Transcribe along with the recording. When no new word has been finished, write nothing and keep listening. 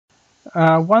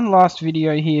One last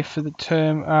video here for the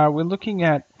term. We're looking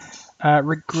at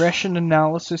regression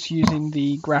analysis using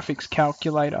the graphics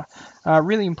calculator.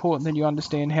 Really important that you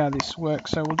understand how this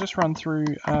works. So we'll just run through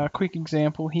a quick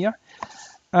example here.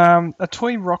 A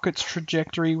toy rocket's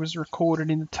trajectory was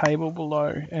recorded in the table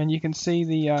below, and you can see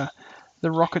the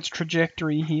rocket's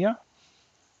trajectory here,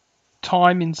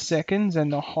 time in seconds,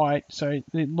 and the height. So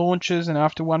it launches, and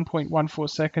after 1.14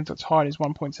 seconds, its height is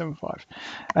 1.75,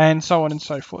 and so on and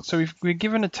so forth. So we're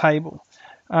given a table.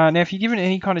 Now, if you're given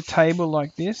any kind of table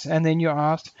like this, and then you're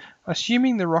asked,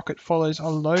 assuming the rocket follows a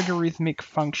logarithmic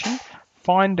function,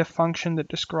 find a function that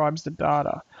describes the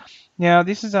data. Now,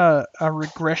 this is a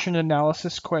regression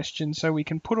analysis question, so we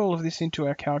can put all of this into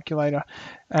our calculator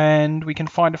and we can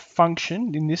find a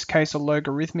function, in this case a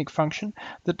logarithmic function,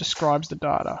 that describes the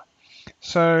data.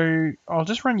 So I'll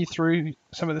just run you through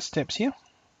some of the steps here.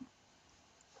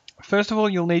 First of all,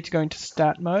 you'll need to go into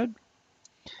stat mode,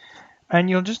 and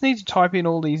you'll just need to type in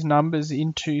all these numbers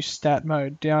into stat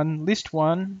mode, down list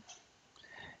 1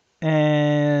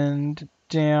 and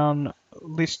down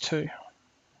list 2.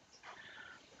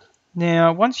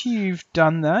 Now, once you've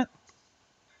done that,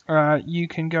 you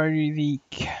can go to the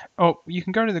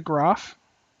graph,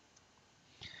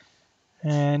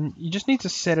 and you just need to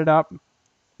set it up.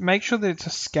 Make sure that it's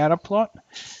a scatter plot.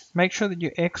 Make sure that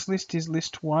your X list is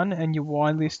list 1 and your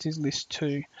Y list is list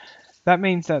 2. That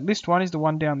means that list 1 is the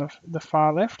one down the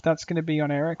far left. That's going to be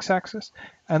on our X-axis,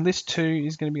 and list 2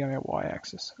 is going to be on our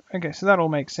Y-axis. Okay, so that all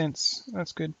makes sense.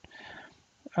 That's good.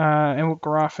 And we'll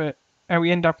graph it, and we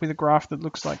end up with a graph that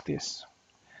looks like this.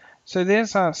 So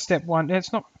there's step 1.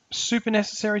 It's not super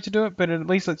necessary to do it, but it at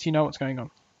least lets you know what's going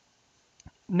on.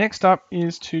 Next up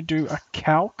is to do a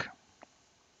calc.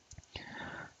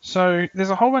 So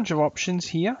there's a whole bunch of options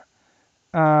here.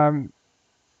 You're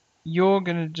going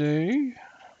to do,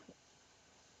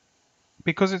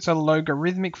 because it's a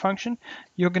logarithmic function,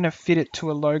 you're going to fit it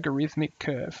to a logarithmic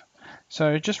curve.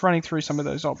 So just running through some of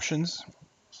those options.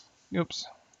 Oops.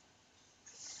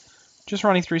 Just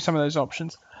running through some of those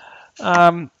options.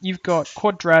 You've got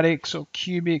quadratics or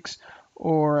cubics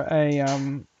or a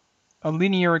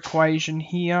linear equation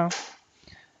here.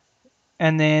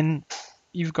 And then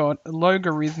you've got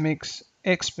logarithmics,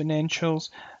 exponentials.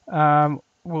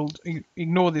 We'll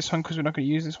ignore this one because we're not going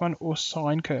to use this one, or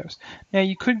sine curves. Now,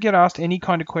 you could get asked any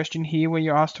kind of question here where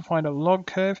you're asked to find a log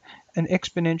curve, an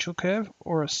exponential curve,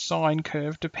 or a sine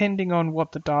curve, depending on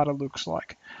what the data looks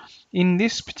like. In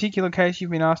this particular case,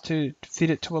 you've been asked to fit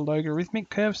it to a logarithmic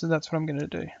curve, so that's what I'm going to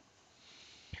do.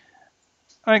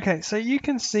 Okay, so you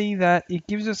can see that it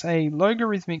gives us a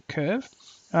logarithmic curve,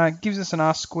 gives us an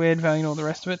r squared value and all the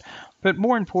rest of it, but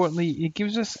more importantly, it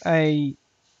gives us a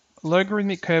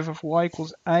logarithmic curve of y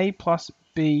equals a plus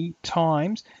b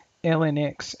times ln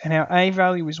x, and our a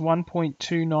value is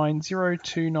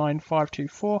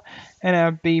 1.290295524, and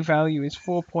our b value is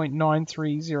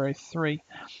 4.9303.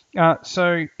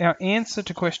 So our answer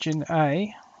to question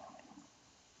A,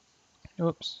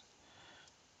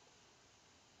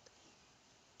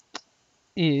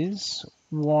 is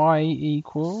y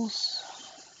equals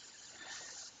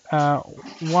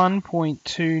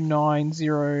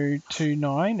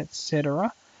 1.29029,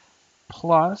 etc.,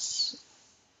 plus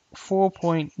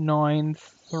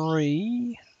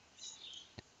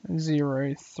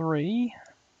 4.9303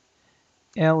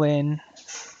 ln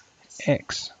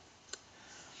x.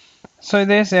 So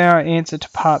there's our answer to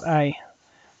part A.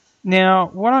 Now,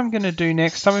 what I'm going to do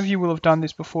next, some of you will have done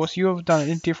this before, so you'll have done it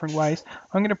in different ways.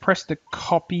 I'm going to press the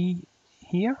copy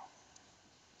here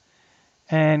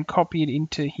and copy it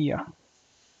into here.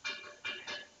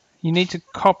 You need to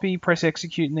copy, press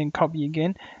execute, and then copy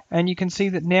again. And you can see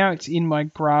that now it's in my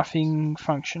graphing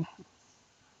function.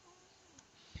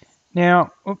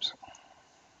 Now, oops,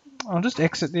 I'll just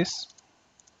exit this.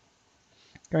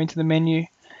 Go into the menu.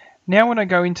 Now when I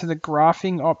go into the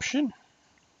graphing option,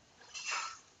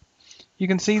 you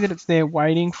can see that it's there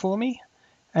waiting for me.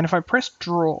 And if I press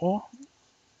draw,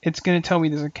 it's going to tell me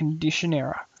there's a condition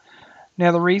error.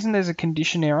 Now the reason there's a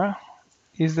condition error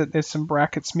is that there's some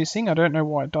brackets missing. I don't know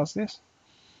why it does this.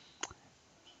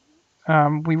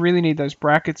 We really need those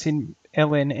brackets in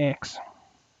ln x.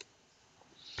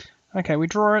 Okay, we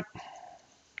draw it.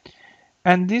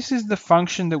 And this is the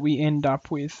function that we end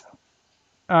up with.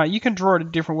 You can draw it a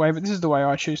different way, but this is the way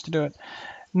I choose to do it.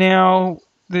 Now,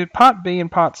 the part B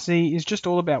and part C is just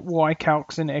all about y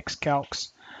calcs and x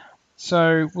calcs.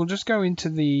 So we'll just go into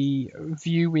the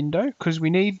view window because we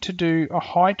need to do a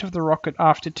height of the rocket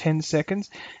after 10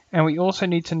 seconds, and we also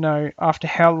need to know after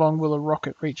how long will a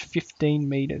rocket reach 15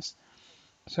 meters.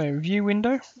 So view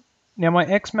window. Now my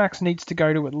x max needs to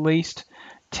go to at least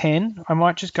 10. I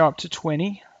might just go up to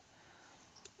 20.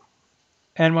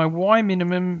 And my y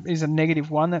minimum is a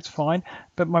 -1, that's fine.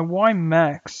 But my y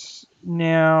max,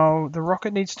 now the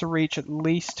rocket needs to reach at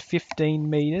least 15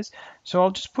 meters. So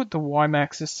I'll just put the y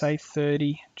max as, say,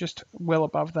 30, just well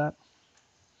above that.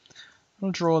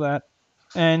 I'll draw that.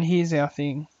 And here's our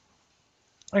thing.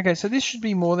 Okay, so this should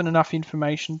be more than enough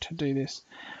information to do this.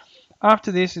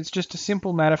 After this, it's just a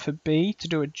simple matter for B to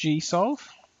do a G-solve.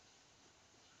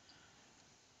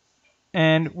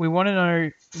 And we want to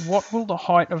know what will the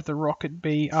height of the rocket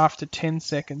be after 10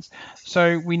 seconds.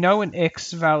 So we know an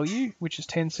X value, which is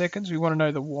 10 seconds. We want to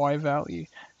know the Y value.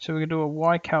 So we're going to do a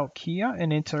Y calc here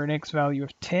and enter an X value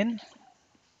of 10.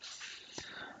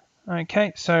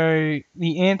 Okay, so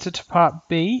the answer to part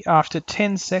B, after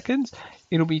 10 seconds,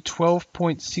 it'll be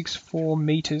 12.64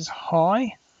 meters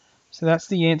high. So that's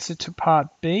the answer to part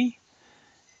B.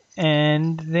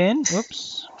 And then,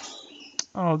 whoops,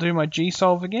 I'll do my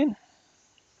G-solve again.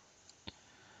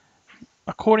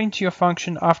 According to your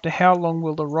function, after how long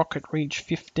will the rocket reach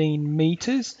 15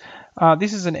 meters?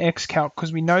 This is an X calc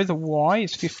because we know the Y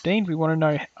is 15. We want to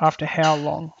know after how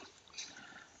long.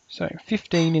 So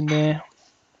 15 in there.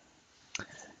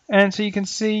 And so you can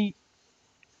see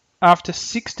after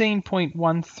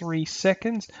 16.13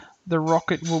 seconds, the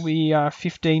rocket will be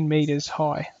 15 meters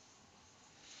high.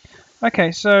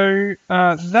 Okay, so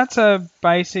that's a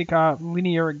basic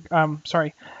linear,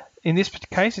 in this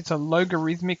case, it's a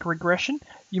logarithmic regression.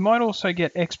 You might also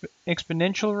get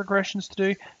exponential regressions to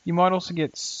do. You might also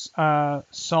get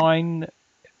sine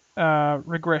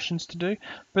regressions to do.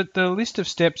 But the list of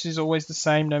steps is always the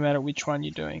same no matter which one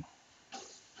you're doing.